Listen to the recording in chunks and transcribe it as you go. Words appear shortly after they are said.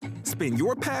Spin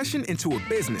your passion into a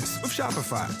business with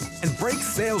Shopify and break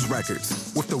sales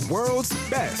records with the world's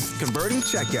best converting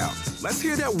checkout. Let's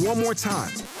hear that one more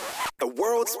time. The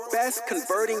world's best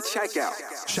converting checkout.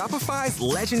 Shopify's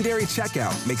legendary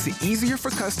checkout makes it easier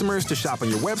for customers to shop on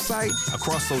your website,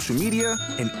 across social media,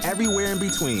 and everywhere in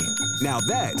between. Now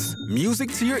that's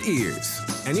music to your ears.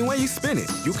 Any way you spin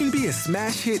it, you can be a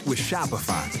smash hit with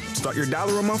Shopify. Start your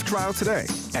 $1 a month trial today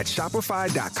at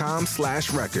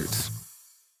shopify.com/records.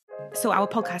 So our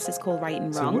podcast is called Right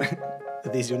and Wrong.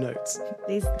 Are these your notes?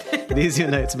 These Are these your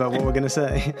notes about what we're going to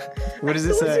say? What does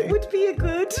it say? It would be a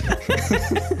good.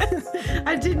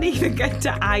 I didn't even get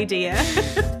to idea.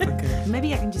 Okay.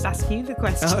 Maybe I can just ask you the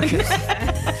question. Oh, okay.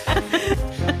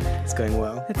 It's going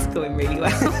well. It's going really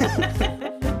well.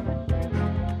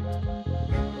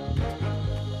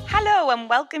 Hello and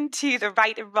welcome to the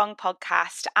Right and Wrong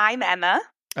podcast. I'm Emma.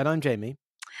 And I'm Jamie.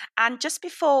 And just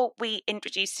before we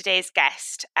introduce today's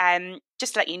guest,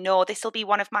 just to let you know, this will be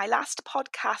one of my last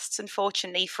podcasts,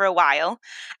 unfortunately, for a while,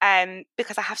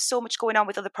 because I have so much going on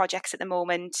with other projects at the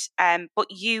moment. But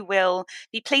you will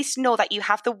be pleased to know that you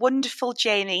have the wonderful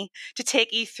Jamie to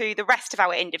take you through the rest of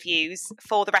our interviews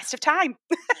for the rest of time.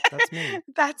 That's me.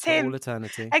 That's him. For all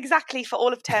eternity. Exactly, for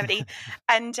all of eternity.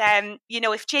 And,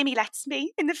 if Jamie lets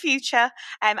me in the future,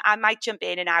 I might jump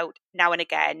in and out now and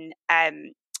again.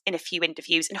 In a few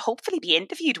interviews and hopefully be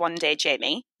interviewed one day,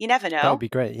 Jamie. You never know. That would be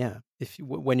great, yeah.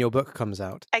 When your book comes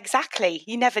out. Exactly.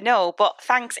 You never know. But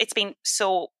thanks. It's been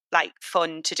so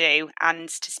fun to do and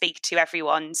to speak to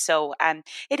everyone. So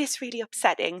it is really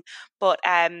upsetting. But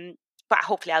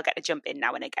hopefully I'll get to jump in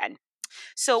now and again.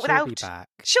 So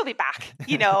she'll be back.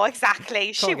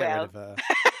 Exactly. She will. Get rid of her.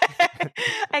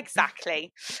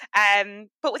 Exactly.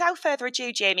 But without further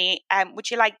ado, Jamie,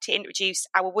 would you like to introduce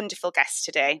our wonderful guest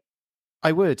today?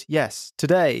 I would, yes.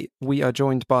 Today, we are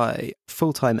joined by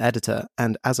full-time editor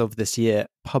and, as of this year,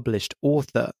 published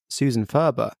author, Susan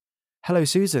Furber. Hello,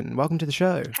 Susan. Welcome to the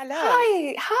show.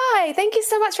 Hello. Hi. Thank you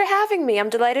so much for having me. I'm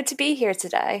delighted to be here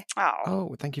today.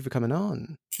 Oh, thank you for coming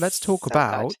on. Let's talk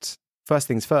about, first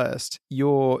things first,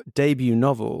 your debut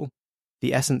novel,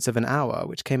 The Essence of an Hour,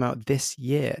 which came out this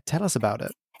year. Tell us about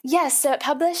it. Yes, so it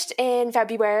published in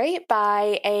February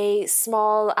by a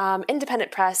small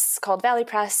independent press called Valley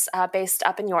Press based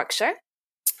up in Yorkshire.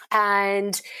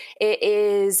 And it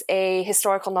is a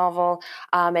historical novel.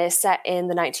 It is set in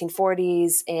the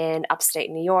 1940s in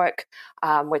upstate New York,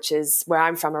 which is where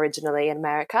I'm from originally in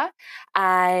America.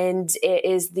 And it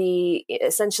is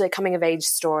essentially a coming-of-age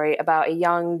story about a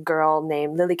young girl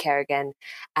named Lily Kerrigan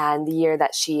and the year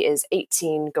that she is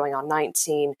 18 going on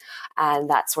 19. And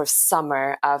that sort of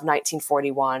summer of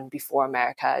 1941 before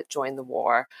America joined the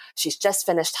war. She's just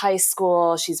finished high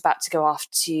school. She's about to go off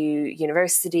to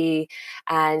university.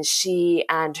 And she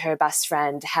and her best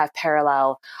friend have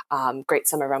parallel great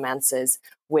summer romances,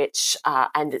 which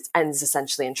ends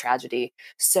essentially in tragedy.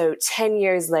 So 10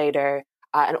 years later,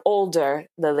 an older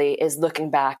Lily is looking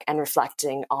back and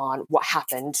reflecting on what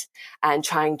happened and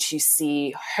trying to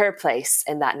see her place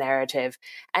in that narrative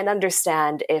and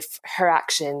understand if her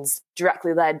actions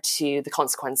directly led to the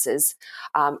consequences,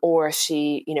 or if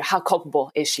she, how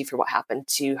culpable is she for what happened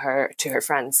to her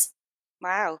friends.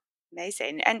 Wow.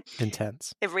 Amazing and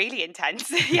intense. They're really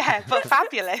intense, yeah, but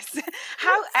fabulous.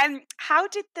 How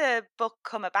did the book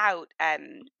come about?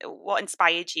 What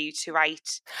inspired you to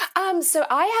write? So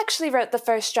I actually wrote the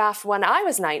first draft when I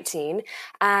was 19,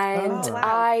 and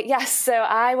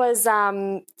I was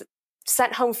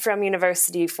sent home from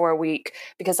university for a week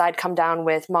because I'd come down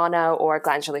with mono or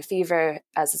glandular fever,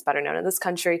 as is better known in this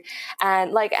country.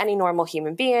 And like any normal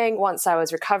human being, once I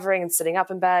was recovering and sitting up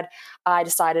in bed, I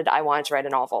decided I wanted to write a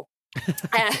novel.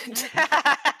 And it's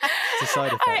a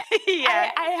side effect.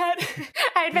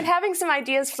 I had been having some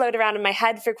ideas float around in my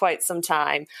head for quite some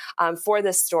time for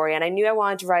this story, and I knew I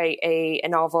wanted to write a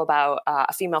novel about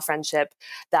a female friendship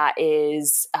that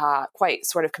is quite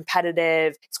sort of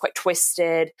competitive. It's quite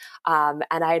twisted, and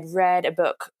I had read a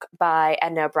book by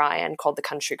Edna O'Brien called The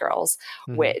Country Girls,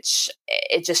 which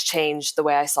it just changed the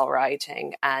way I saw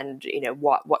writing, and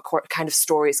what kind of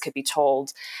stories could be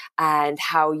told, and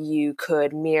how you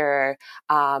could mirror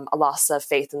a loss of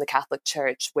faith in the Catholic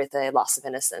Church with a loss of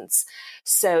innocence.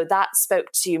 So that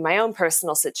spoke to my own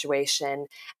personal situation.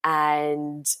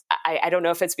 And I don't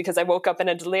know if it's because I woke up in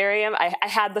a delirium. I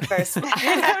had the first, I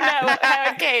don't know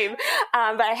how it came,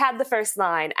 but I had the first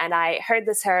line and I heard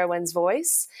this heroine's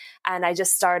voice and I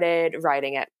just started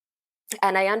writing it.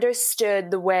 And I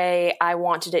understood the way I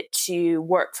wanted it to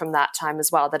work from that time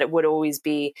as well, that it would always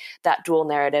be that dual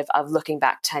narrative of looking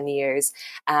back 10 years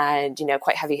and,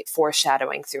 quite heavy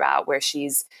foreshadowing throughout, where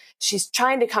she's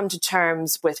trying to come to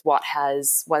terms with what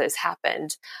has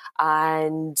happened.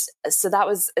 And so that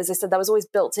was, as I said, that was always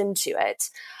built into it.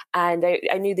 And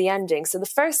I knew the ending. So the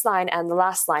first line and the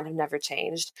last line have never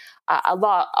changed. A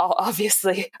lot,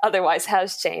 obviously, otherwise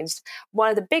has changed. One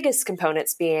of the biggest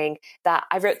components being that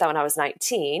I wrote that when I was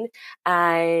 19.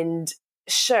 And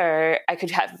sure, I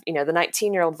could have, the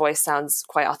 19-year-old voice sounds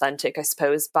quite authentic, I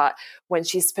suppose. But when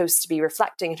she's supposed to be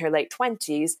reflecting in her late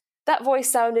 20s, that voice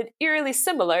sounded eerily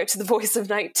similar to the voice of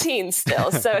 19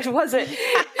 still. So it wasn't,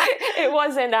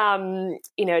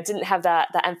 it didn't have that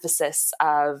emphasis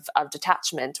of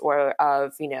detachment or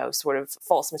of, sort of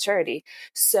false maturity.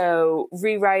 So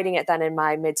rewriting it then in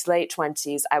my mid to late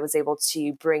 20s, I was able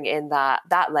to bring in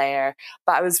that layer.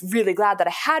 But I was really glad that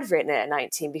I had written it at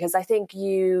 19, because I think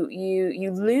you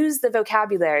lose the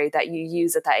vocabulary that you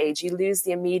use at that age. You lose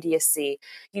the immediacy.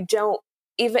 You don't,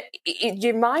 even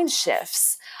your mind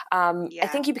shifts. I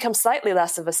think you become slightly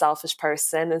less of a selfish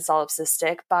person and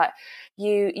solipsistic, but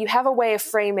you have a way of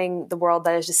framing the world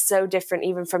that is just so different,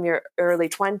 even from your early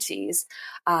 20s.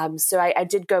 So I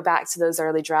did go back to those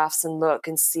early drafts and look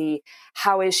and see,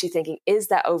 how is she thinking? Is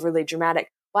that overly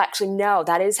dramatic? Well, actually, no,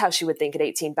 that is how she would think at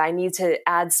 18, but I need to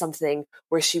add something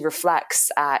where she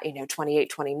reflects at, 28,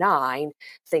 29,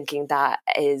 thinking that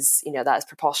is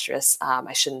preposterous.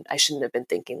 I shouldn't have been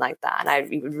thinking like that. And I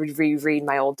would reread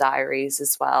my old diaries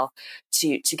as well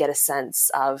to get a sense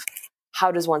of,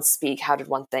 how does one speak? How did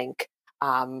one think?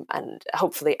 And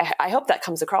hopefully, I hope that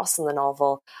comes across in the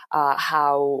novel,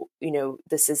 how,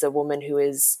 this is a woman who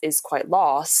is quite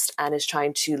lost and is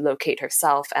trying to locate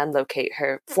herself and locate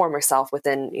her former self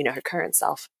within, her current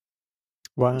self.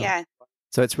 Wow. Yeah.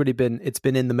 So it's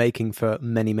been in the making for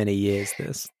many, many years,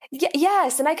 this.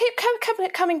 Yes, and I keep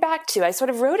coming back to, I sort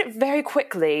of wrote it very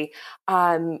quickly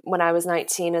when I was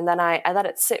 19, and then I let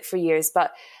it sit for years.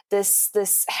 But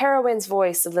this heroine's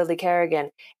voice of Lily Kerrigan,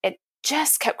 it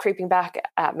just kept creeping back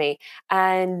at me.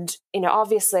 And,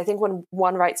 obviously, I think when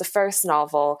one writes a first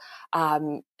novel,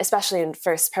 especially in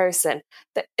first person,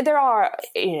 there are,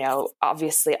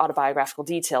 obviously autobiographical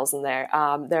details in there.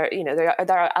 There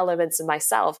are elements of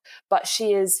myself, but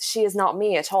she is not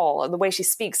me at all. And the way she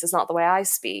speaks is not the way I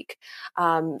speak.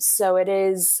 So it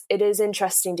is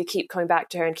interesting to keep coming back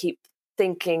to her and keep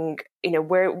thinking,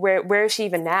 where is she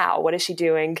even now? What is she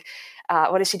doing?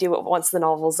 What does she do once the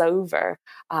novel's over?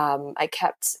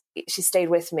 She stayed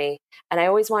with me. And I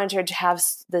always wanted her to have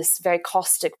this very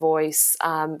caustic voice,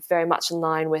 very much in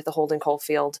line with the Holden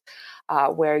Caulfield,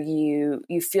 where you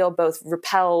feel both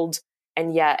repelled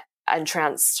and yet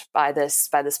entranced by this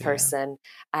person.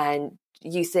 And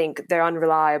you think they're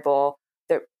unreliable.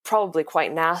 They're probably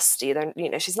quite nasty.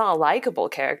 She's not a likable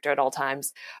character at all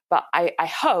times, but I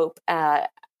hope,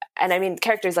 and I mean,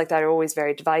 characters like that are always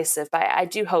very divisive, but I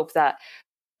do hope that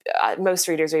most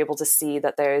readers are able to see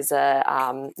that there's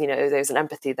there's an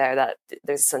empathy there, that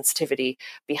there's a sensitivity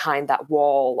behind that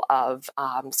wall of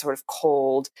sort of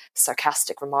cold,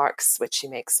 sarcastic remarks, which she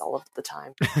makes all of the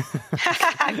time.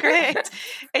 Great.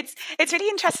 It's really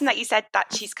interesting that you said that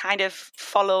she's kind of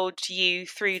followed you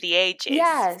through the ages.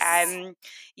 Yes.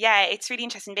 Yeah, it's really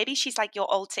interesting. Maybe she's like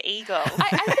your alter ego.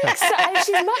 I think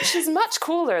so. She's much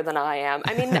cooler than I am.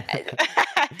 I mean,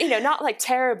 not like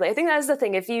terribly. I think that is the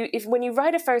thing. If when you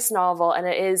write a first novel and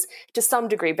it is to some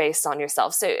degree based on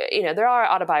yourself, so there are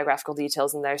autobiographical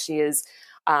details in there. She is,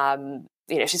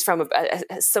 she's from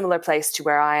a similar place to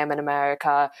where I am in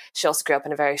America. She also grew up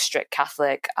in a very strict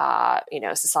Catholic,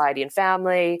 society and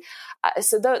family.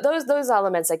 So those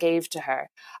elements I gave to her,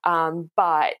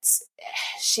 but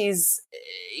she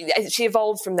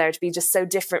evolved from there to be just so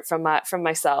different from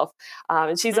myself.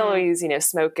 And she's always,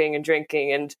 smoking and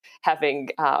drinking and having,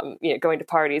 going to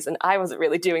parties. And I wasn't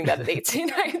really doing that at 18,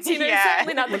 19.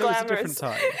 Certainly not the glamorous,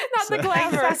 the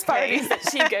glamorous parties that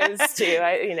she goes to.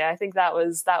 I think that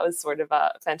was sort of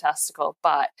fantastical,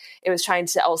 but it was trying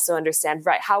to also understand,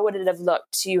 right, how would it have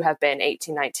looked to have been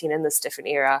 18, 19 in this different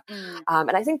era?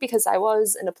 And I think because I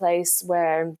was in a place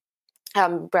where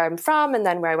I'm from, and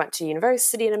then where I went to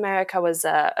university in America was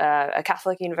a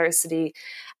Catholic university,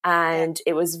 and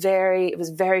it was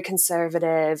very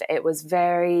conservative.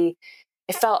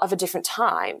 It felt of a different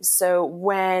time. So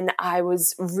when I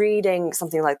was reading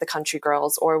something like The Country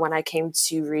Girls, or when I came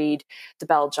to read The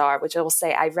Bell Jar, which I will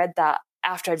say I read that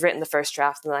after I'd written the first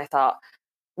draft, and then I thought,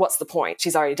 what's the point?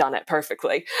 She's already done it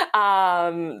perfectly.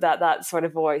 That sort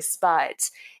of voice. But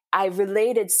I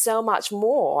related so much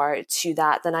more to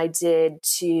that than I did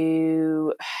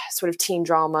to sort of teen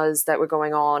dramas that were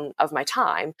going on of my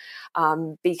time,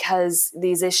 because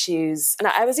these issues, and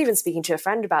I was even speaking to a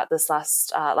friend about this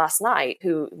last night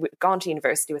who had gone to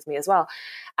university with me as well.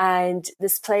 And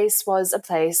this place was a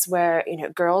place where,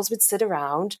 girls would sit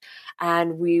around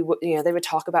and they would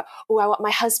talk about, oh, I want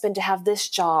my husband to have this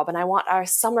job and I want our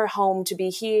summer home to be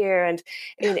here. And,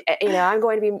 I'm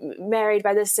going to be married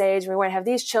by this age. We're going to have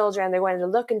these children. They're going to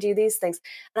look and do these things.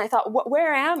 And I thought,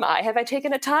 where am I? Have I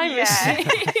taken a time machine?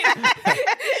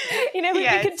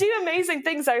 We could do amazing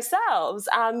things ourselves.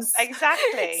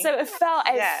 Exactly. So it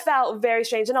felt very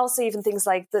strange. And also even things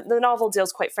like the novel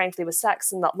deals quite frankly with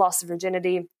sex and the loss of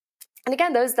virginity. And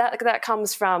again, that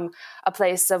comes from a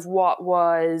place of what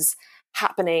was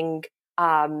happening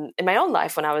in my own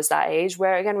life when I was that age,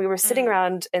 where again we were sitting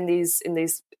around in these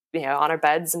on our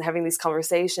beds and having these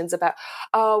conversations about,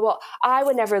 oh, well, I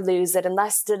would never lose it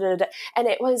unless and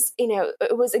it was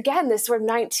again this sort of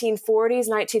 1940s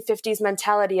 1950s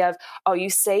mentality of, oh, you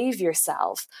save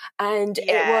yourself, and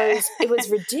it was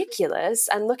ridiculous.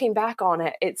 And looking back on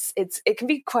it, it can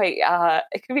be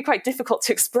quite difficult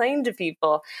to explain to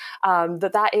people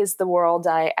that is the world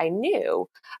I knew.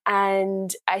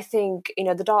 And I think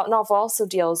the novel also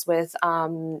deals with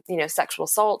sexual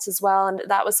assaults as well, and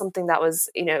that was something that was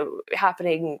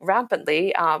happening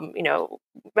rampantly,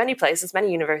 many places,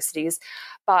 many universities,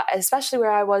 but especially where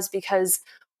I was, because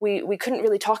we couldn't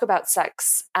really talk about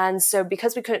sex. And so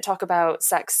because we couldn't talk about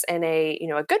sex in a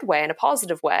good way, in a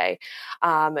positive way,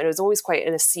 and it was always quite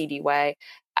in a seedy way,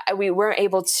 we weren't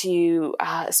able to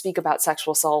speak about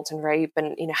sexual assault and rape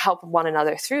and help one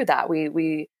another through that.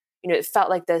 We it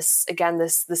felt like this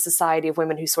society of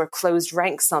women who sort of closed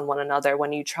ranks on one another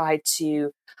when you tried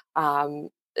to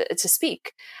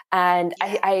speak. And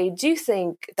I do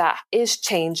think that is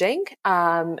changing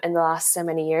in the last so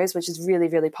many years, which is really,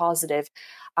 really positive,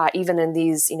 even in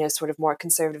these, sort of more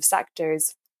conservative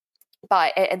sectors.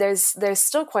 But there's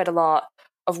still quite a lot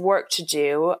of work to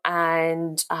do.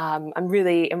 And I'm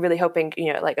really hoping,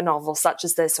 like a novel such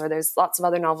as this, or there's lots of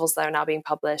other novels that are now being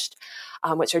published,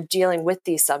 which are dealing with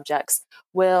these subjects,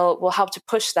 will help to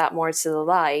push that more to the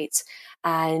light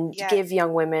and give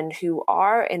young women who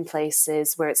are in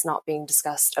places where it's not being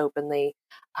discussed openly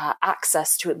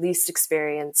access to at least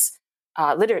experience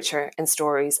literature and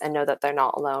stories and know that they're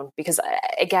not alone. Because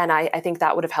again, I think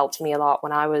that would have helped me a lot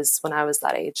when I was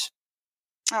that age.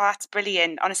 Oh, that's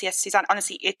brilliant. Honestly, yes, Suzanne,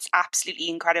 honestly, it's absolutely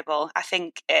incredible. I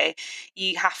think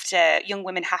young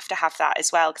women have to have that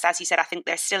as well. Because as you said, I think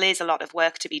there still is a lot of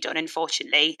work to be done,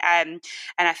 unfortunately. And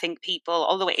I think people,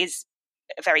 although it is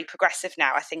very progressive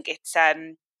now, I think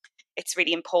it's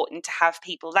really important to have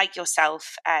people like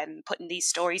yourself putting these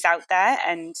stories out there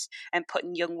and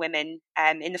putting young women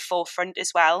in the forefront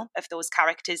as well of those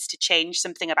characters to change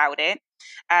something about it,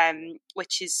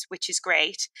 which is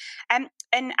great. And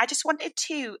I just wanted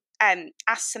to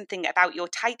ask something about your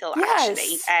title,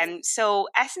 actually. So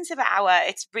Essence of an Hour,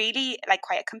 it's really like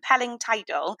quite a compelling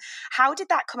title. How did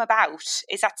that come about?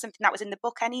 Is that something that was in the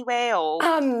book anyway, or?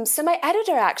 So my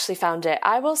editor actually found it.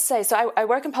 I will say, so I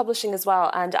work in publishing as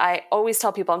well, and I always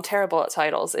tell people I'm terrible at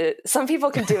titles. Some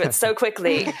people can do it so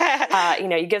quickly.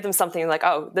 You give them something like,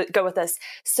 oh, go with this.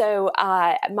 So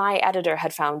my editor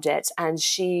had found it, and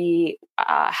she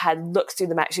had looked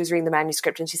through she was reading the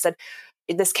manuscript, and she said,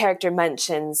 this character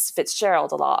mentions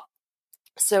Fitzgerald a lot.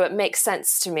 So it makes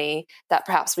sense to me that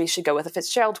perhaps we should go with a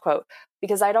Fitzgerald quote,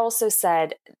 because I'd also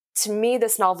said, to me,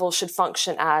 this novel should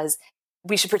function as,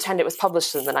 we should pretend it was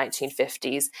published in the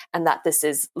 1950s and that this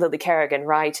is Lily Kerrigan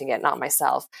writing it, not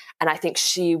myself. And I think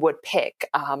she would pick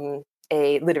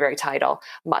a literary title,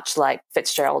 much like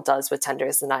Fitzgerald does with Tender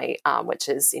as the Night, which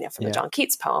is, from the John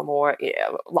Keats poem, or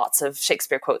lots of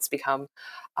Shakespeare quotes become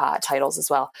titles as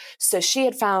well. So she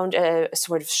had found a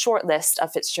sort of short list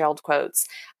of Fitzgerald quotes,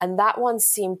 and that one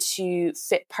seemed to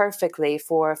fit perfectly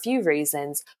for a few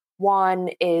reasons. One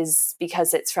is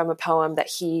because it's from a poem that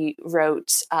he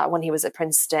wrote when he was at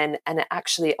Princeton, and it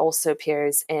actually also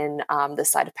appears in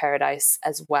This Side of Paradise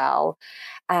as well.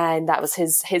 And that was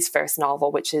his first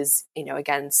novel, which is,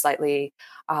 again, slightly,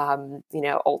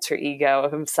 alter ego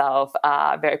of himself,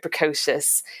 very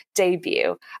precocious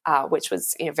debut, which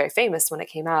was, very famous when it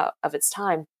came out of its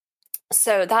time.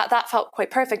 So that felt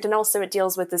quite perfect. And also it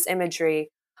deals with this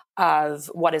imagery of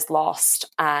what is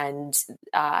lost, and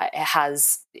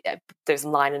there's a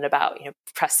line in about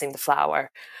pressing the flower,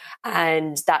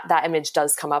 and that image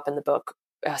does come up in the book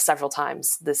several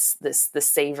times. This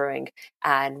savoring,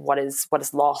 and what is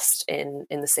lost in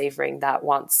the savoring, that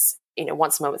once a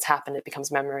moment's happened, it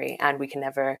becomes memory, and we can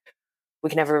never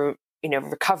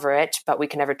recover it, but we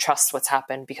can never trust what's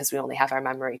happened because we only have our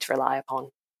memory to rely upon.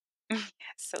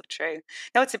 So true.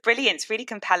 No, it's it's really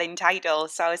compelling title.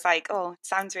 So I was like, oh, it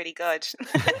sounds really good.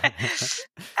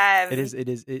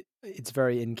 It's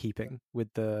very in keeping with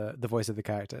the voice of the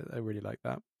character. I really like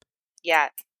that. Yeah.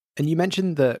 And you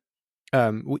mentioned that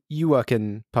you work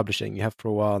in publishing. You have for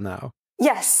a while now.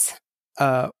 Yes.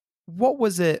 What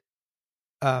was it?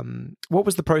 What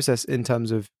was the process in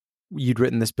terms of you'd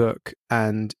written this book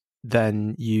and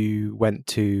then you went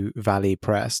to Valley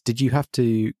Press? Did you have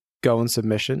to go on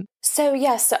submission? So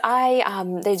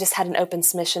they just had an open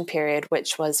submission period,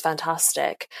 which was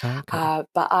fantastic. Okay.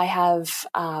 But I have,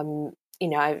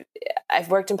 I've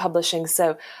worked in publishing,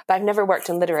 but I've never worked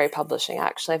in literary publishing.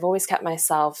 Actually, I've always kept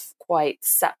myself quite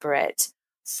separate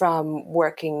from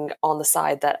working on the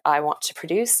side that I want to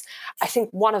produce. I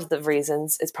think one of the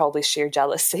reasons is probably sheer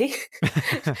jealousy.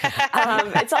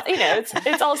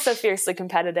 It's also fiercely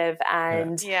competitive,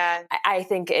 and I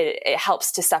think it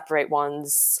helps to separate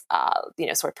one's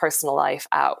sort of personal life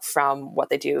out from what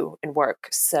they do in work.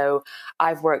 So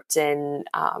I've worked in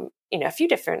a few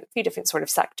different sort of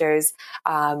sectors.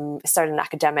 Started in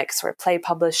academic sort of play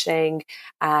publishing,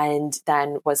 and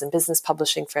then was in business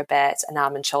publishing for a bit, and now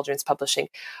I'm in children's publishing.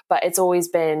 But it's always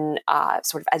been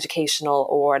sort of educational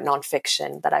or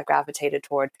nonfiction that I've gravitated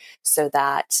toward, so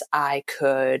that I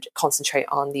could concentrate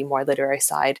on the more literary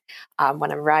side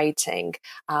when I'm writing.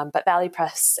 But Valley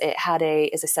Press, as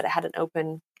I said, it had an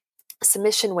open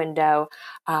submission window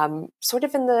sort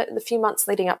of in the few months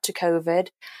leading up to COVID,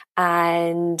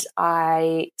 and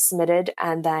I submitted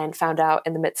and then found out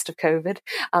in the midst of COVID,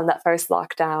 that first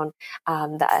lockdown,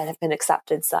 that I had been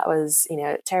accepted. So that was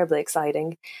terribly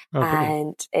exciting.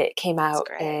 And it came out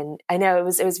I know it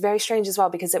was very strange as well,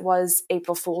 because it was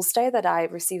April Fool's Day that I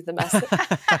received the message.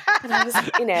 And I was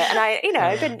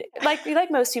I've been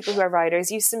like most people who are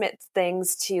writers, you submit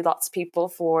things to lots of people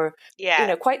for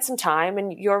quite some time,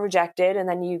 and you're rejected, and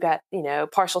then you get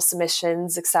partial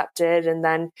submissions accepted, and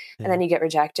then you get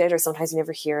rejected, or sometimes you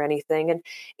never hear anything, and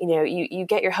you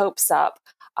get your hopes up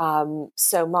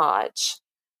so much,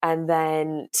 and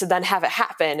then to have it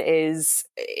happen is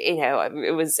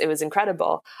it was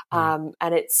incredible. And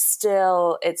it's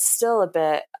still a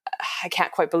bit, I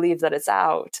can't quite believe that it's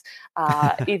out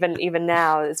even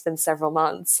now. It's been several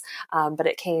months, but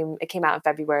it came out in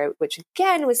February, which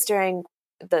again was during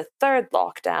the third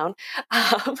lockdown,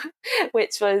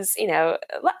 which was,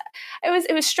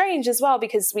 it was strange as well,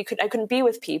 because I couldn't be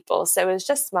with people. So it was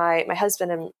just my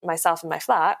husband and myself in my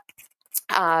flat,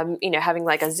 having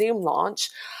like a Zoom launch.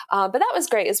 But that was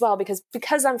great as well,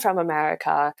 because I'm from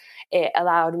America, it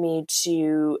allowed me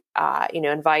to,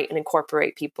 invite and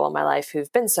incorporate people in my life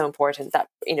who've been so important that,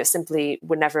 simply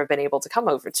would never have been able to come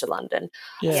over to London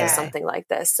for something like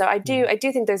this. So I do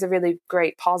think there's a really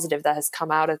great positive that has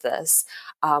come out of this,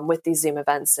 with these Zoom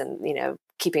events, and,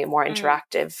 keeping it more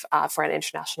interactive for an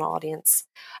international audience.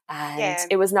 And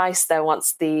it was nice though,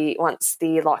 once the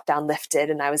lockdown lifted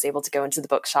and I was able to go into the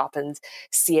bookshop and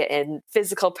see it in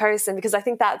physical person, because I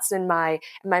think that's in my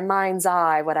mind's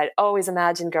eye what I'd always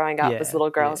imagined growing up as a little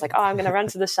girl. I was like, oh, I'm going to run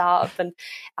to the shop, and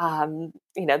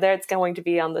there it's going to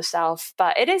be on the shelf.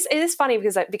 But it is funny,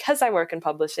 because I work in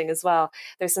publishing as well,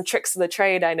 there's some tricks of the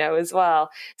trade I know as well.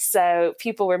 So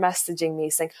people were messaging me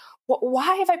saying,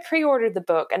 why have I pre-ordered the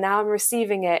book and now I'm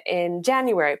receiving it in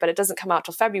January, but it doesn't come out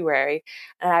till February?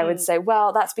 And I would say,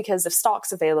 well, that's because if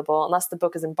stock's available, unless the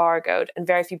book is embargoed, and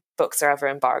very few books are ever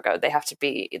embargoed, they have to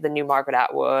be the new Margaret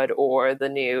Atwood or the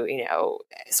new,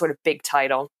 sort of big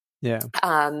title. Yeah.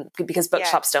 Because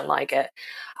bookshops don't like it.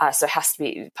 So it has to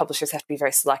be, publishers have to be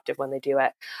very selective when they do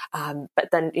it. But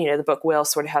then, the book will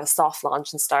sort of have a soft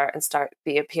launch and start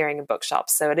be appearing in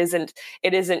bookshops. So it isn't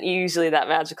usually that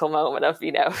magical moment of,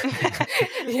 9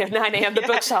 a.m. the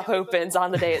bookshop opens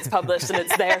on the day it's published and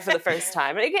it's there for the first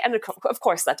time. And again, of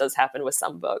course that does happen with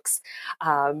some books.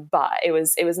 But it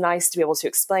was nice to be able to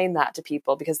explain that to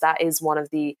people, because that is one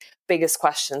of the biggest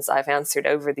questions I've answered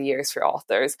over the years for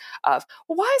authors of,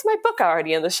 well, why is my book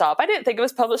already in the shop? I didn't think it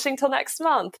was publishing till next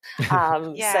month.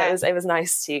 So it was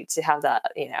nice to have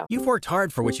that, You've worked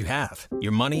hard for what you have.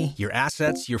 Your money, your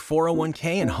assets, your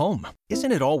 401k, and home.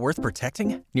 Isn't it all worth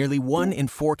protecting? Nearly 1 in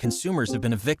 4 consumers have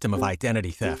been a victim of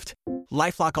identity theft.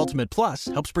 LifeLock Ultimate Plus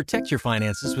helps protect your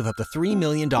finances with up to $3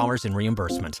 million in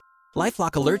reimbursement.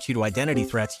 LifeLock alerts you to identity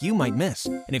threats you might miss.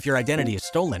 And if your identity is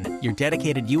stolen, your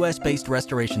dedicated U.S.-based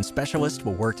restoration specialist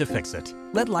will work to fix it.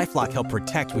 Let LifeLock help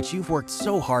protect what you've worked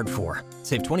so hard for.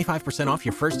 Save 25% off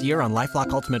your first year on LifeLock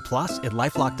Ultimate Plus at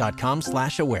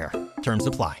LifeLock.com/aware. Terms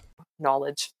apply.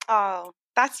 Knowledge. Oh,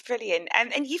 that's brilliant.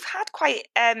 And you've had quite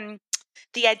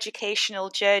the educational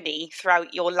journey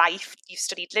throughout your life. You've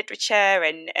studied literature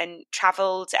and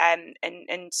travelled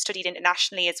and studied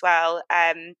internationally as well.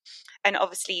 And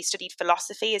obviously you studied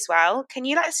philosophy as well. Can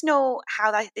you let us know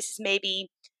how this has maybe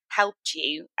helped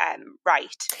you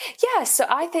write? Yeah, so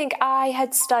I think I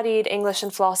had studied English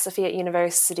and philosophy at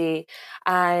university,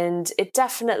 and it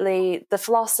definitely, the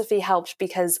philosophy helped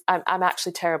because I'm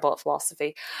actually terrible at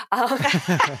philosophy. That's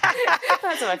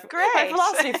what my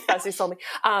philosophy professor told me,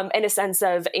 in a sense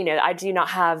of, I do not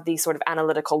have the sort of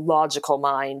analytical, logical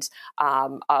mind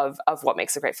of what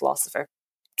makes a great philosopher.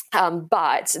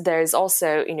 But there's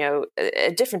also,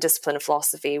 a different discipline of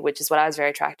philosophy, which is what I was very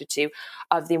attracted to,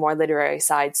 of the more literary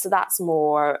side. So that's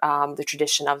more the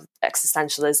tradition of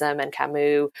existentialism and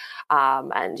Camus,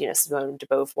 and Simone de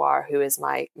Beauvoir, who is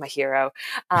my hero,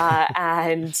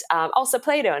 and also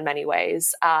Plato in many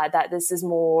ways. That this is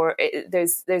more,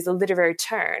 there's a literary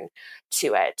turn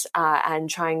to it,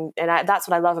 that's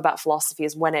what I love about philosophy,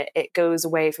 is when it goes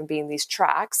away from being these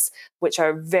tracks, which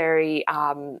are very,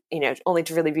 only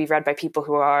to really be read by people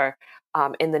who are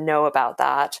in the know about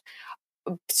that,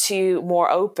 to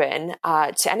more open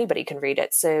to anybody can read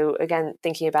it. So again,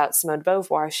 thinking about Simone de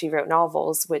Beauvoir, she wrote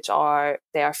novels which are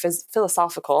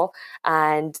philosophical,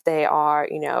 and they are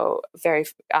very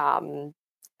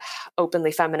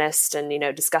openly feminist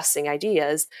and discussing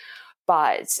ideas,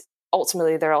 but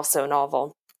ultimately they're also a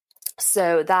novel.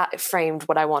 So that framed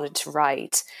what I wanted to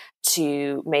write,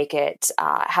 to make it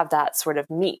have that sort of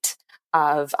meat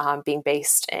of being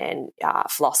based in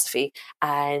philosophy.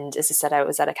 And as I said, I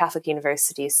was at a Catholic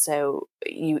university, so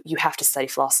you have to study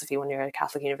philosophy when you're at a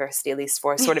Catholic university, at least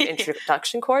for sort of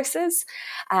introduction courses.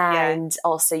 And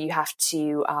also you have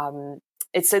to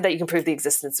it's so that you can prove the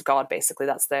existence of God, basically.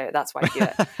 That's why you do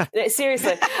it.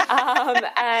 Seriously.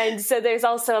 And so there's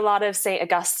also a lot of St.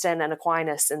 Augustine and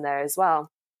Aquinas in there as well.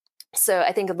 So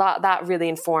I think that really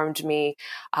informed me,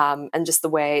 and just the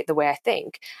way I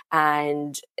think.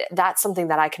 And that's something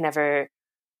that I can never,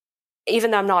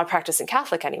 even though I'm not a practicing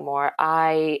Catholic anymore,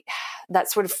 that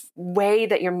sort of way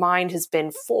that your mind has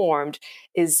been formed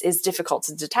is difficult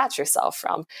to detach yourself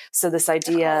from. So this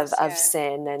idea of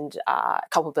sin and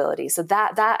culpability. So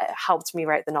that helped me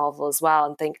write the novel as well,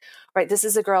 and think, right, this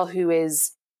is a girl who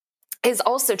is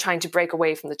also trying to break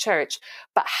away from the church,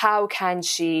 but how can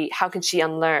she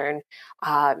unlearn,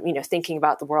 thinking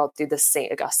about the world through the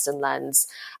St. Augustine lens,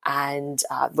 and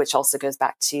which also goes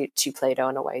back to Plato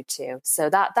in a way too. So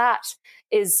that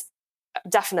is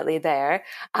definitely there.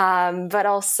 But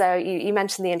also you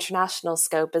mentioned the international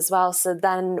scope as well. So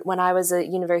then when I was a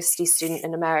university student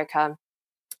in America,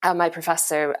 my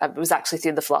professor, was actually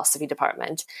through the philosophy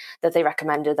department, that they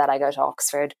recommended that I go to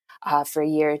Oxford for a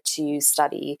year to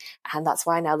study, and that's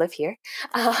why I now live here.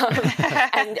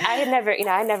 And I had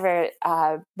never,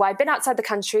 I'd been outside the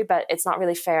country, but it's not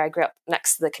really fair. I grew up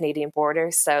next to the Canadian border,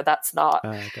 so that's not.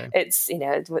 It's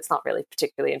it's not really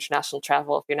particularly international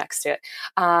travel if you're next to it.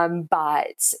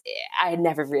 But I had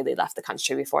never really left the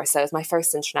country before, so it was my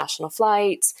first international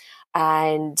flight.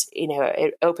 And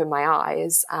it opened my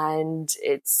eyes, and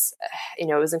it's it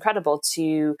was incredible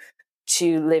to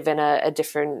live in a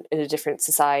different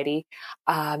society,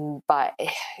 but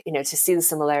to see the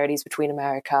similarities between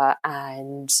America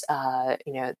and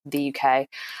the UK,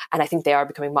 and I think they are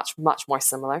becoming much more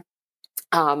similar,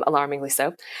 alarmingly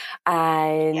so.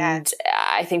 And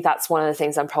I think that's one of the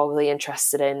things I'm probably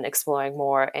interested in exploring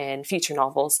more in future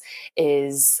novels,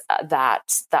 is that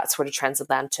sort of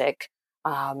transatlantic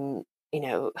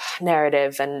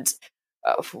narrative, and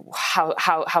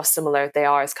how similar they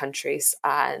are as countries,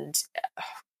 and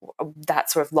that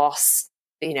sort of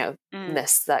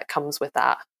lostness that comes with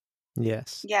that.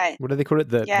 Yes. Yeah. What do they call it?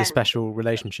 The special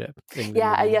relationship.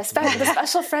 The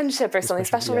special friendship or something.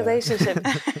 Special relationship.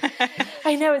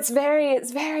 I know it's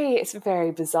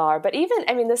very bizarre. But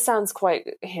even, this sounds quite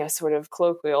sort of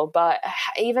colloquial. But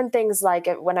even things like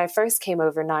when I first came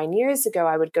over 9 years ago,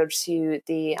 I would go to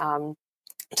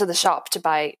the shop to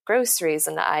buy groceries,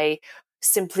 and I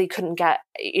simply couldn't get,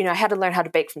 I had to learn how to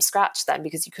bake from scratch then,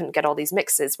 because you couldn't get all these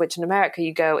mixes, which in America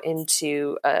you go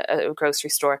into a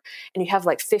grocery store and you have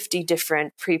like 50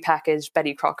 different prepackaged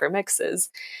Betty Crocker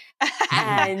mixes.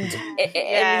 And in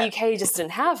the UK, you just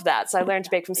didn't have that. So I learned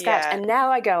to bake from scratch. And now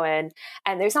I go in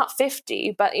and there's not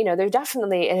 50, but, there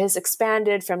definitely, it has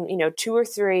expanded from, 2 or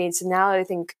 3 to now I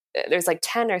think there's like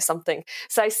 10 or something.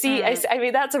 So I see, I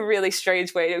mean, that's a really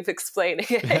strange way of explaining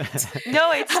it.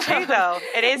 No, it's true though.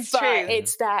 It is true.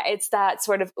 It's that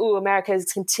sort of, America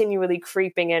is continually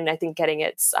creeping in, I think, getting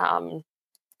its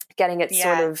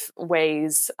sort of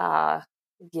ways,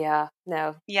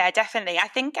 no. Yeah, definitely. I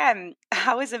think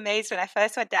I was amazed when I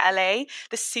first went to LA.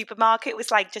 The supermarket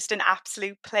was like just an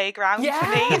absolute playground for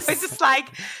me. It was just like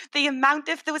there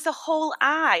was a whole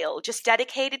aisle just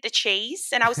dedicated to cheese.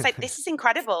 And I was like, this is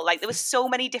incredible. Like there was so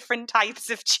many different types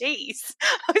of cheese.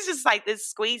 I was just like,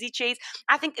 there's squeezy cheese.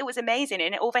 I think it was amazing.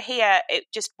 And over here, it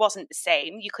just wasn't the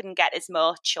same. You couldn't get as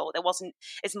much, or there wasn't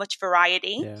as much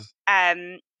variety. Yeah.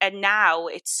 And now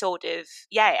it's sort of,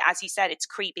 as you said, it's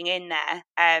creeping in there.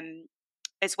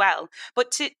 As well.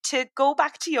 But to go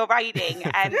back to your writing,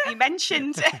 you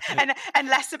mentioned and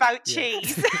less about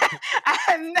cheese.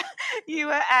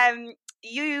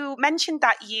 You mentioned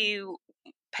that you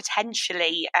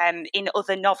potentially in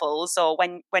other novels, or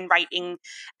when writing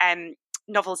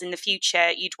novels in the future,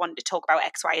 you'd want to talk about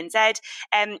X, Y, and Z.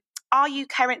 Are you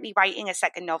currently writing a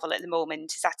second novel at the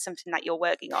moment? Is that something that you're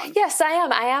working on? Yes, I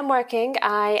am. I am working.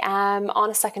 I am on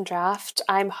a second draft.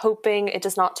 I'm hoping it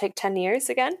does not take 10 years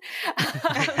again. I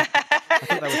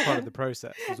thought that was part of the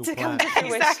process. It was all planned.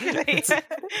 Exactly. So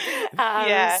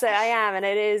I am, and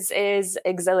it is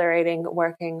exhilarating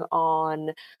working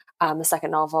on the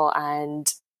second novel. And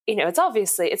it's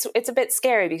obviously it's a bit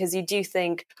scary, because you do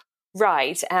think,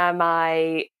 right, am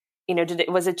I?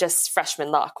 Was it just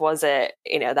freshman luck? Was it,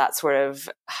 that sort of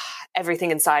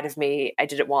everything inside of me? I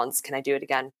did it once. Can I do it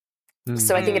again? Mm-hmm.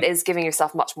 So I think it is giving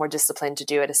yourself much more discipline to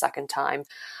do it a second time.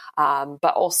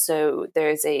 But also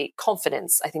there's a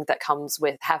confidence, I think, that comes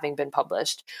with having been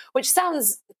published, which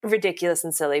sounds ridiculous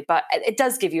and silly, but it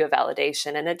does give you a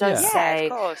validation, and it does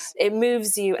say, it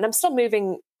moves you. And I'm still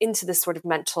moving into this sort of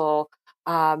mental,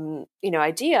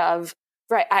 idea of,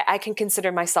 right, I can consider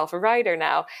myself a writer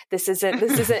now. This isn't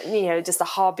just a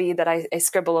hobby that I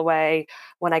scribble away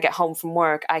when I get home from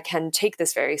work. I can take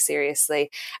this very seriously.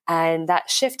 And that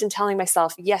shift in telling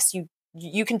myself, yes,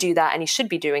 you can do that, and you should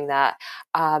be doing that,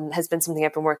 has been something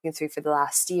I've been working through for the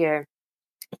last year.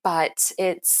 But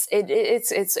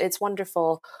it's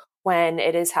wonderful when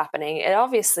it is happening. It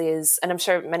obviously is, and I'm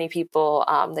sure many people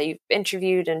that you've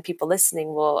interviewed and people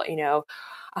listening will,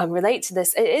 relate to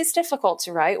this. It is difficult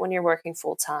to write when you're working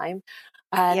full time.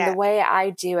 And the way I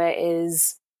do it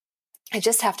is I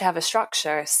just have to have a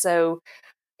structure. So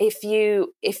if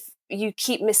you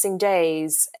keep missing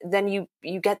days, then you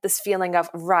get this feeling of,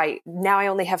 right, now I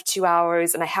only have 2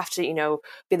 hours and I have to,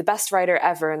 be the best writer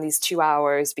ever in these 2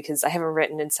 hours because I haven't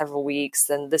written in several weeks,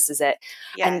 and this is it.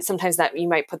 Yeah. And sometimes that you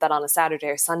might put that on a Saturday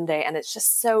or Sunday, and it's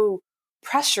just so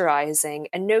pressurizing,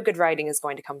 and no good writing is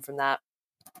going to come from that.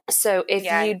 So if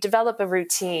you develop a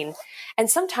routine, and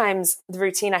sometimes the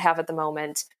routine I have at the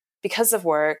moment, because of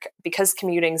work, because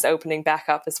commuting's opening back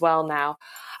up as well now,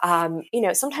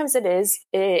 sometimes it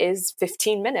is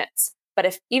 15 minutes.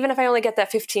 But even if I only get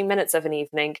that 15 minutes of an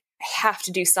evening, I have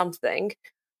to do something,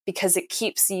 because it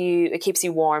keeps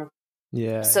you warm.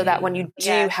 Yeah. So that when you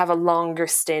do have a longer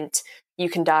stint, you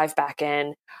can dive back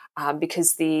in.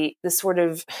 Because the sort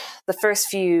of the first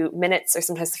few minutes, or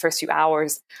sometimes the first few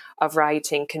hours of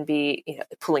writing, can be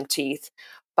pulling teeth.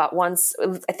 But once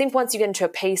you get into a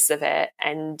pace of it,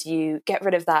 and you get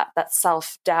rid of that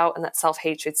self-doubt and that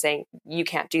self-hatred saying you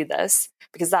can't do this,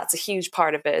 because that's a huge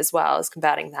part of it as well, is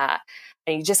combating that,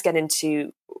 and you just get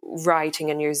into writing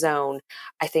in your zone,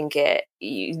 I think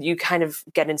you kind of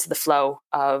get into the flow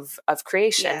of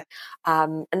creation.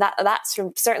 And that's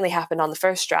certainly happened on the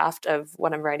first draft of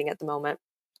what I'm writing at the moment.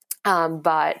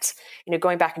 But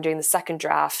going back and doing the second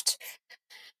draft,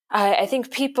 I think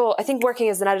working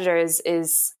as an editor is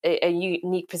a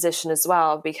unique position as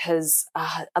well, because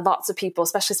lots of people,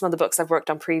 especially some of the books I've worked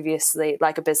on previously,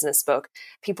 like a business book,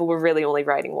 people were really only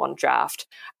writing one draft,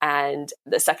 and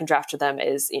the second draft of them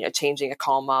is changing a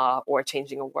comma or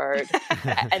changing a word,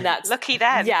 and that's lucky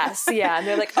them. Yes, yeah, and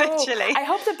they're like, oh, I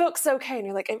hope the book's okay, and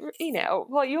you're like,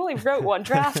 well, you only wrote one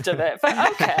draft of it, but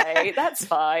okay, that's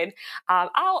fine.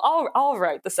 I'll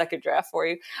write the second draft for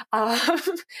you,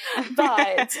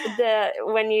 but.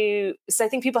 So I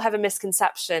think people have a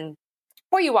misconception,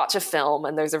 or you watch a film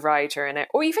and there's a writer in it,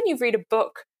 or even you read a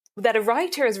book that a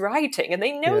writer is writing and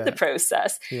they know the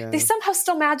process. They somehow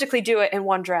still magically do it in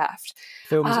one draft.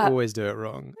 Films always do it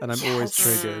wrong, and I'm always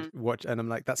triggered. And I'm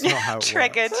like, that's not how it works.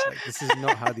 Like, this is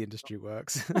not how the industry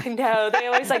works. I know, they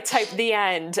always type the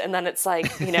end, and then it's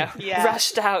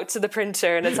rushed out to the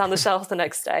printer, and it's on the shelf the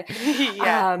next day.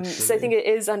 So I think it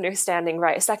is understanding,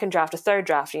 right, a second draft, a third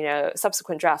draft,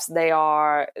 subsequent drafts,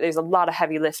 there's a lot of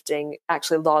heavy lifting.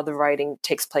 Actually, a lot of the writing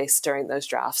takes place during those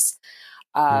drafts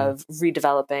of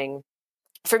redeveloping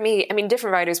for me, I mean,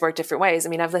 different writers work different ways. I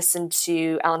mean, I've listened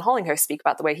to Alan Hollinghurst speak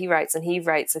about the way he writes, and he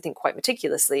writes, I think, quite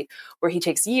meticulously, where he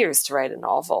takes years to write a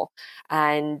novel,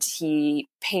 and he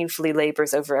painfully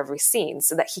labors over every scene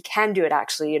so that he can do it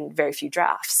actually in very few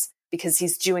drafts, because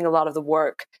he's doing a lot of the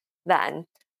work then.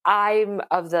 I'm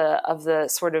of the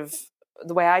sort of,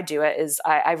 the way I do it is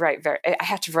I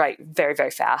have to write very,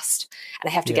 very fast, and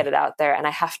I have to get it out there, and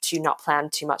I have to not plan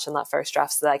too much on that first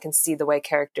draft so that I can see the way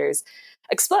characters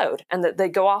explode and that they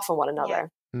go off on one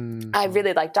another. I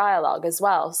really like dialogue as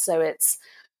well, so it's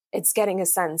getting a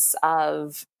sense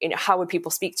of, how would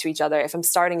people speak to each other. If I'm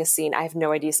starting a scene, I have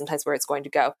no idea sometimes where it's going to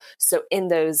go, so in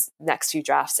those next few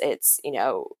drafts, it's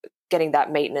getting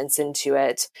that maintenance into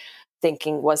it,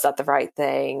 thinking, was that the right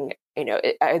thing?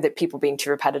 Are the people being too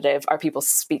repetitive? Are people's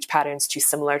speech patterns too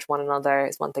similar to one another?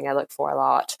 Is one thing I look for a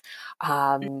lot.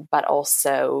 But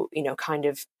also, kind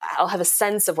of, I'll have a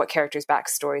sense of what characters'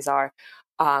 backstories are.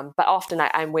 But often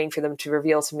I'm waiting for them to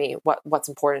reveal to me what's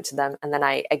important to them. And then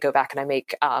I go back and I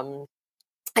make,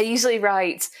 I usually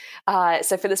write,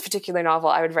 so for this particular novel,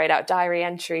 I would write out diary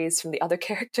entries from the other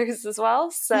characters as well.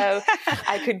 So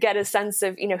I could get a sense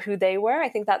of, who they were. I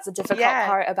think that's a difficult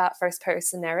part about first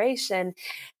person narration,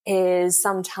 is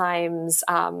sometimes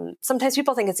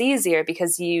people think it's easier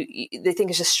because they think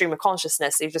it's just stream of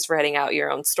consciousness. You're just writing out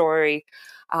your own story.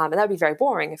 And that would be very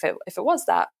boring if it was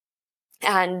that.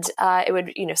 And it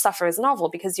would, suffer as a novel,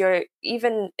 because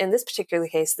even in this particular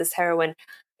case, this heroine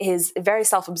is very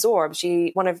self-absorbed.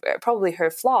 One of probably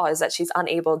her flaw is that she's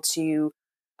unable to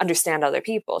understand other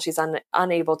people. She's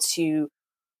unable to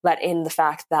let in the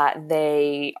fact that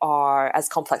they are as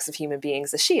complex of human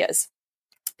beings as she is.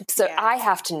 So I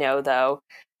have to know, though,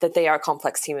 that they are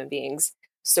complex human beings.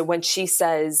 So when she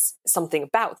says something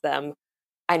about them,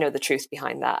 I know the truth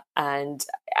behind that. And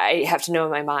I have to know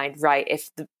in my mind, right, if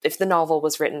the novel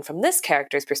was written from this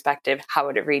character's perspective, how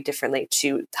would it read differently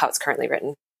to how it's currently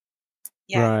written?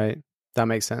 Yeah. Right. That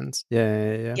makes sense.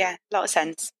 Yeah. Yeah, a lot of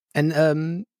sense.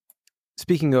 And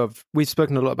speaking of, we've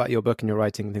spoken a lot about your book and your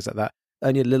writing and things like that.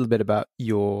 Only a little bit about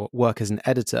your work as an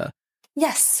editor.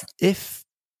 Yes. If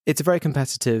it's a very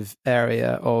competitive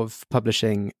area of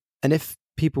publishing, and if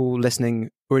people listening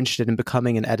were interested in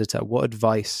becoming an editor, what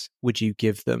advice would you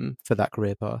give them for that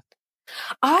career path?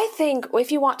 I think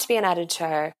if you want to be an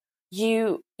editor,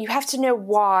 you have to know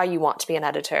why you want to be an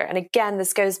editor. And again,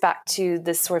 this goes back to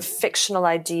this sort of fictional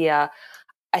idea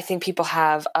I think people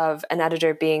have of an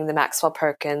editor being the Maxwell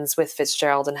Perkins with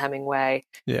Fitzgerald and Hemingway,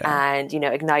 and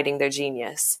igniting their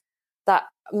genius. That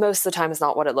most of the time is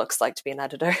not what it looks like to be an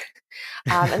editor.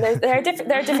 And there are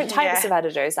different types of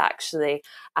editors, actually.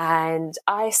 And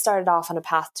I started off on a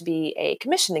path to be a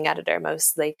commissioning editor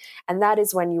mostly, and that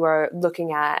is when you are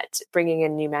looking at bringing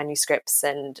in new manuscripts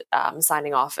and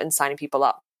signing off and signing people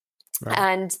up. Right.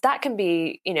 And that can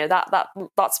be, that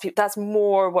lots of people, that's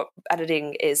more what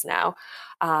editing is now.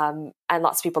 And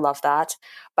lots of people love that.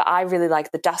 But I really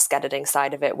like the desk editing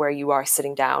side of it, where you are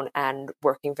sitting down and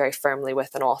working very firmly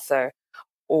with an author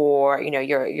or,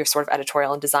 your sort of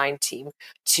editorial and design team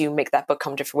to make that book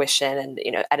come to fruition, and,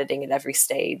 editing at every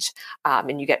stage.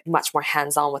 And you get much more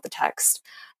hands-on with the text.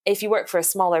 If you work for a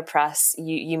smaller press,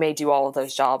 you may do all of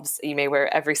those jobs. You may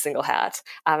wear every single hat.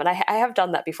 And I have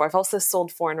done that before. I've also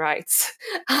sold foreign rights.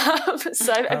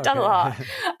 So I've done a lot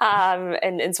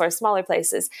in sort of smaller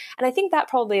places. And I think that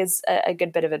probably is a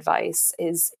good bit of advice,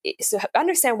 is so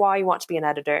understand why you want to be an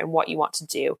editor and what you want to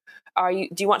do. Do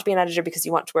you want to be an editor because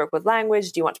you want to work with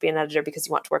language? Do you want to be an editor because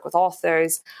you want to work with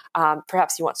authors?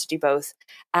 Perhaps you want to do both.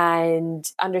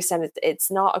 And understand that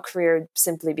it's not a career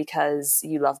simply because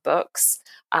you love books.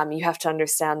 You have to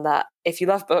understand that if you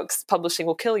love books, publishing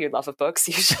will kill your love of books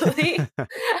usually.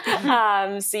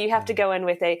 So you have to go in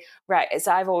with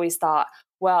so I've always thought,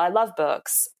 well, I love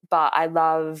books, but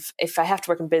if I have to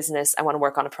work in business, I want to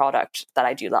work on a product that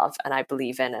I do love and I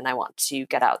believe in, and I want to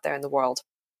get out there in the world.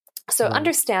 So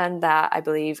understand that, I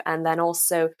believe, and then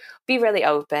also be really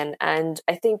open. And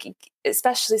I think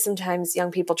especially sometimes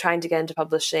young people trying to get into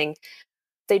publishing,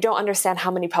 they don't understand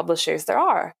how many publishers there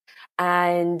are.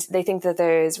 And they think that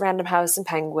there's Random House and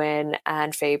Penguin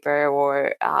and Faber,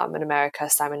 or in America,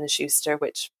 Simon & Schuster,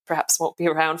 which perhaps won't be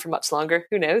around for much longer.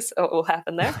 Who knows what will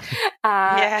happen there?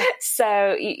 So,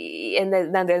 and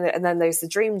then there's the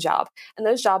dream job. And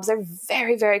those jobs are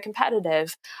very, very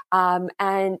competitive. And,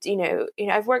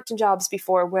 I've worked in jobs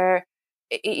before where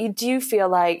you do feel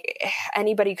like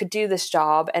anybody could do this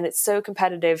job, and it's so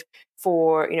competitive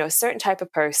for, a certain type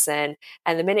of person.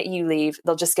 And the minute you leave,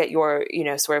 they'll just get your,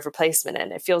 sort of replacement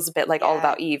in. It feels a bit like All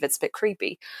About Eve. It's a bit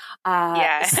creepy. So,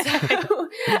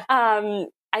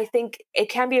 I think it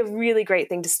can be a really great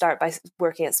thing to start by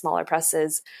working at smaller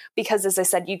presses, because, as I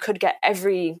said, you could get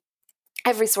every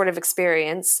sort of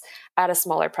experience at a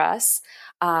smaller press,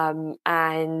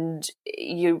 and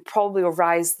you probably will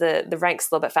rise the ranks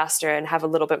a little bit faster and have a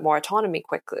little bit more autonomy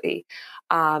quickly,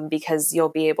 because you'll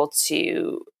be able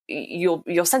to. You'll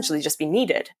essentially just be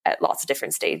needed at lots of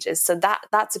different stages. So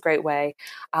that's a great way,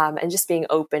 and just being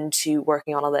open to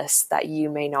working on a list that you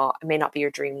may not be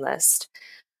your dream list,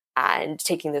 and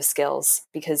taking those skills,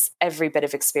 because every bit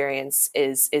of experience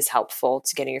is helpful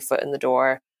to getting your foot in the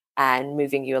door and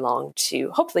moving you along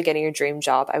to hopefully getting your dream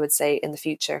job, I would say, in the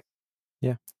future.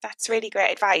 Yeah. That's really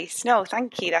great advice. No,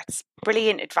 thank you. That's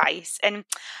brilliant advice. And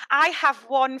I have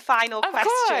one final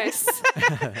question,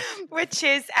 which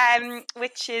is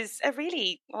a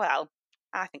really, well,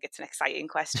 I think it's an exciting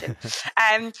question,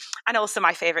 and also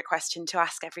my favorite question to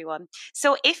ask everyone.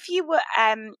 So, if you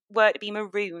were to be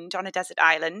marooned on a desert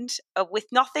island with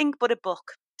nothing but a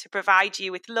book to provide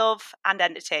you with love and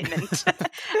entertainment,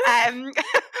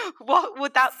 what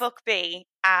would that book be,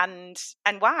 and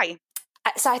why?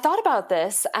 So I thought about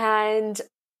this, and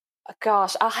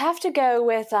gosh, I'll have to go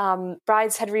with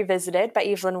Brideshead Revisited by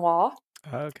Evelyn Waugh.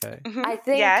 Okay. Mm-hmm. I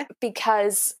think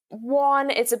because, one,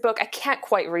 it's a book I can't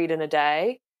quite read in a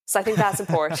day, so I think that's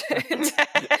important.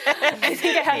 I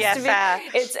think it has to be. Fair.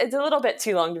 It's a little bit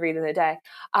too long to read in a day,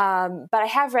 but I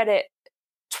have read it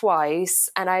twice,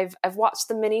 and I've watched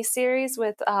the mini series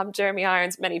with Jeremy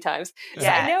Irons many times. So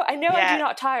I know I do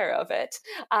not tire of it,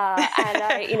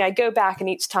 and I go back, and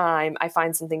each time I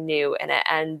find something new in it,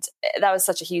 and that was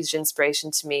such a huge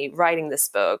inspiration to me writing this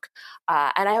book.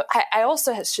 And I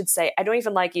also should say I don't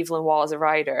even like Evelyn Waugh as a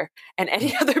writer and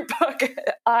any other book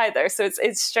either. So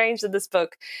it's strange that this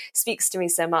book speaks to me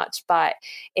so much, but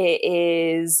it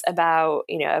is about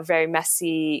a very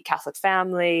messy Catholic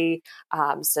family.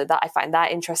 So that I find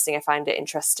that interesting. I find it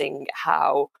interesting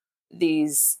how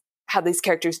these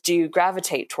characters do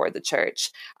gravitate toward the church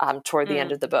toward the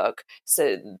end of the book.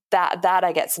 So that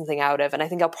I get something out of, and I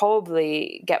think I'll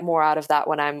probably get more out of that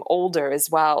when I'm older as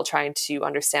well, trying to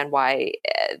understand why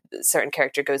a certain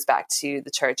character goes back to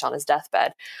the church on his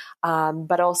deathbed.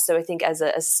 But also, I think as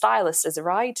a stylist, as a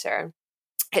writer,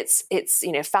 it's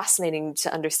fascinating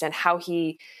to understand how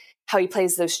he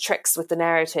plays those tricks with the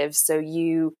narrative. So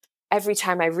every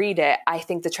time I read it, I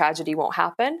think the tragedy won't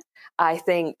happen. I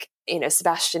think,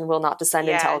 Sebastian will not descend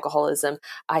into alcoholism.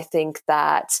 I think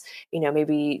that,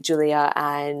 maybe Julia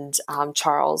and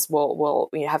Charles will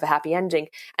have a happy ending.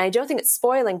 And I don't think it's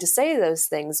spoiling to say those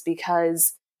things,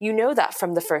 because that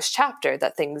from the first chapter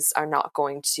that things are not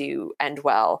going to end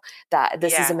well, that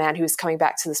this is a man who's coming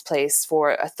back to this place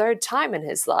for a third time in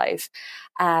his life.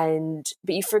 But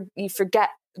you forget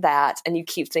that, and you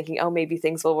keep thinking, oh, maybe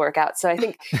things will work out. So I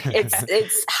think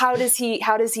it's how does he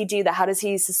do that? How does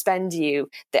he suspend you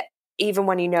that even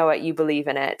when you know it, you believe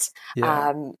in it?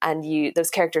 And those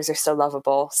characters are so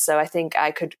lovable. So I think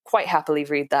I could quite happily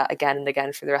read that again and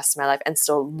again for the rest of my life, and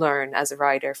still learn as a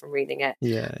writer from reading it.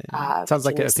 Sounds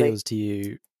like it appeals to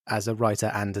you as a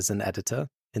writer and as an editor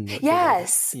in the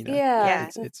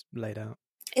it's laid out.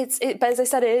 But as I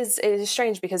said, it is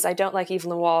strange, because I don't like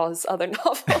Evelyn Waugh's other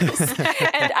novels, and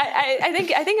I think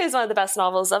it is one of the best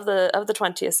novels of the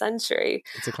 20th century.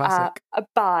 It's a classic,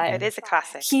 but it is a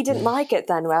classic. He didn't like it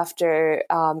then after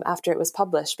it was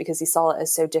published, because he saw it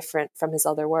as so different from his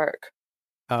other work.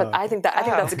 But I think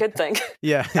that's a good thing.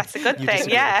 Yeah, that's a good thing.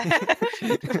 Yeah.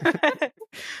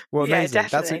 Well, amazing.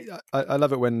 Definitely. I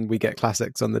love it when we get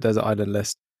classics on the Desert Island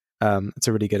list. It's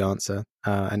a really good answer,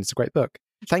 and it's a great book.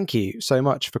 Thank you so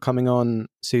much for coming on,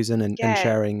 Susan, and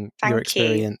sharing your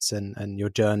experience and your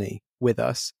journey with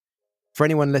us. For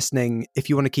anyone listening, if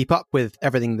you want to keep up with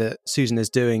everything that Susan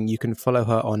is doing, you can follow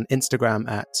her on Instagram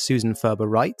at Susan Furber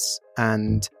Writes,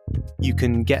 and you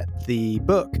can get the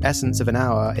book Essence of an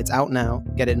Hour. It's out now.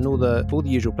 Get it in all the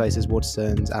usual places: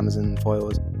 Waterstones, Amazon,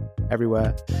 Foyles,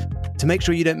 everywhere. To make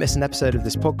sure you don't miss an episode of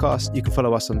this podcast, you can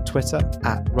follow us on Twitter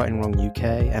at Right and Wrong UK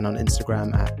and on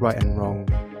Instagram at Right and Wrong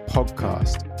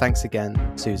Podcast. Thanks again,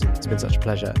 Susan. It's been such a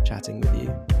pleasure chatting with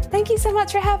you. Thank you so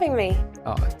much for having me.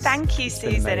 Thank you,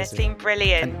 Susan. It's been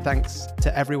brilliant. And thanks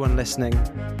to everyone listening.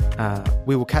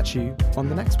 We will catch you on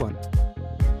the next one.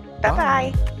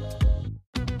 Bye-bye.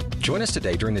 Join us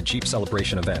today during the Jeep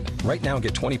Celebration event. Right now,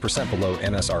 get 20% below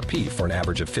MSRP for an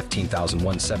average of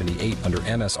 $15,178 under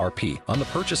MSRP on the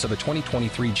purchase of a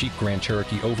 2023 Jeep Grand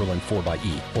Cherokee Overland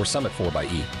 4xE or Summit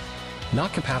 4xE.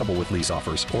 Not compatible with lease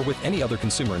offers or with any other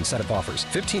consumer incentive offers.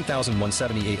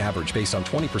 $15,178 average based on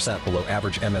 20% below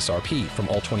average MSRP from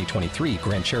all 2023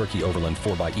 Grand Cherokee Overland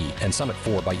 4xE and Summit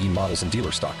 4xE models in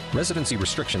dealer stock. Residency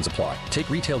restrictions apply. Take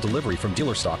retail delivery from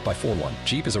dealer stock by 4/1.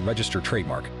 Jeep is a registered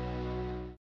trademark.